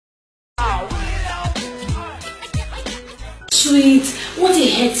sweet. What a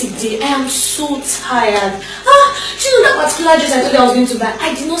hectic day. I am so tired. Do you know that particular dress I told you I was going to buy?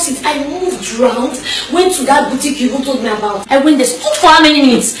 I did not sit. I moved around, went to that boutique you told me about. I went there, stood for how many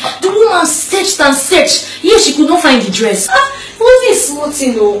minutes? The woman searched and searched. Yes, she could not find the dress. It wasn't a small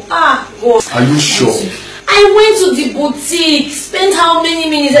thing, though. God. Are you sure? I went to the boutique, spent how many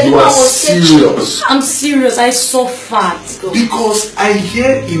minutes? You are serious? I'm serious. I suffered. Because I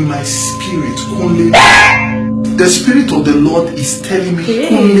hear in my spirit, Kunle, the spirit of the Lord is telling me,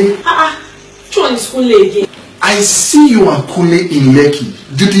 Kunle. Which one is Kunle again? I see you and Kunle in Lekki.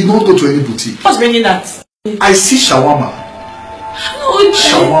 You did not go to any boutique. What's bringing that? I see shawarma. No,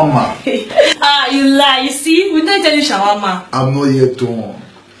 shawarma. You lie. You see, we don't tell you shawarma. I'm not yet done.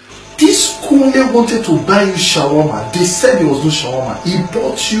 This Kunle wanted to buy you shawarma. They said there was no shawarma. He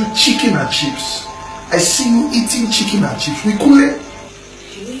bought you chicken and chips. I see you eating chicken and chips with Kunle.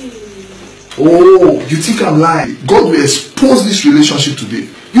 Oh, you think I'm lying? God will expose this relationship today.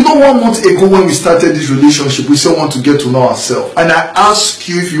 You know, 1 month ago when we started this relationship, we said we want to get to know ourselves. And I asked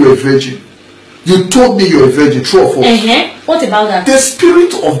you if you were a virgin. You told me you're a virgin, true or false? What about that? The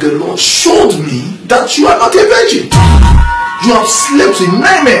spirit of the Lord showed me that you are not a virgin. You have slept with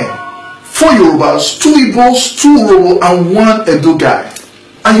 9 men. 4 Yorubas, 2 Igbos, 2 Orobo, and 1 Edo guy.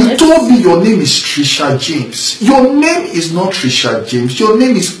 And you told me your name is Trisha James. Your name is not Trisha James. Your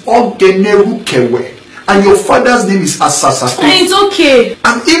name is Ogeneru Kewe. And your father's name is Asasako. It's okay.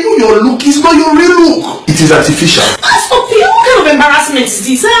 And even your look is not your real look. It is artificial. Stop it. What kind of embarrassment is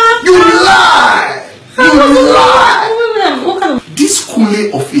this? You lie. You lie. What kind of... This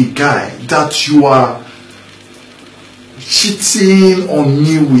Kunle of a guy that you are cheating on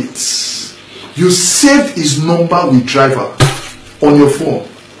me with. You saved his number with driver on your phone.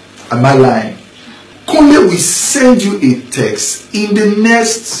 Am I lying? Kunle will send you a text in the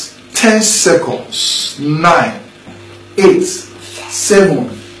next 10 seconds. 9, 8, 7,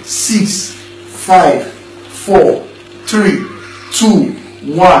 6, 5, 4, 3, 2,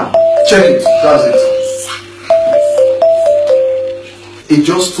 1. Check it. That's it. It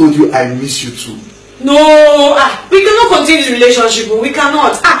just told you I miss you too. No, we cannot continue this relationship. We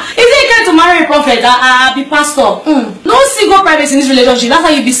cannot. Is it okay to marry a prophet? Be pastor. No single privacy in this relationship. That's how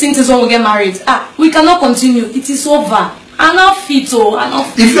you be seen to someone get married. We cannot continue. It is over. I'm not fit.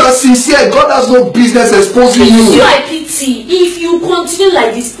 If you are sincere, God has no business exposing you. You are pity. If you continue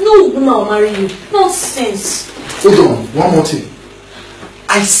like this, no woman will marry you. Nonsense. Hold on, one more thing.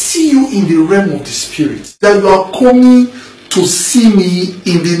 I see you in the realm of the spirit. That you are coming to see me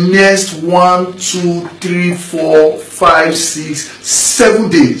in the next 1, 2, 3, 4, 5, 6, 7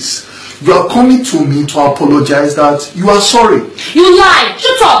 days. You are coming to me to apologize that you are sorry. You lie!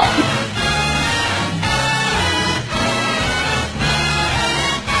 Shut up!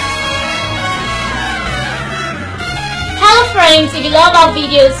 Hello friends, if you love our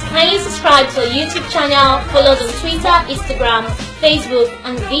videos, kindly subscribe to our YouTube channel, follow us on Twitter, Instagram, Facebook,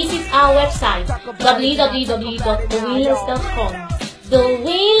 and visit our website www.thewheelers.com. The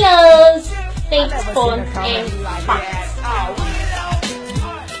Wheelers, faith, fun, and facts.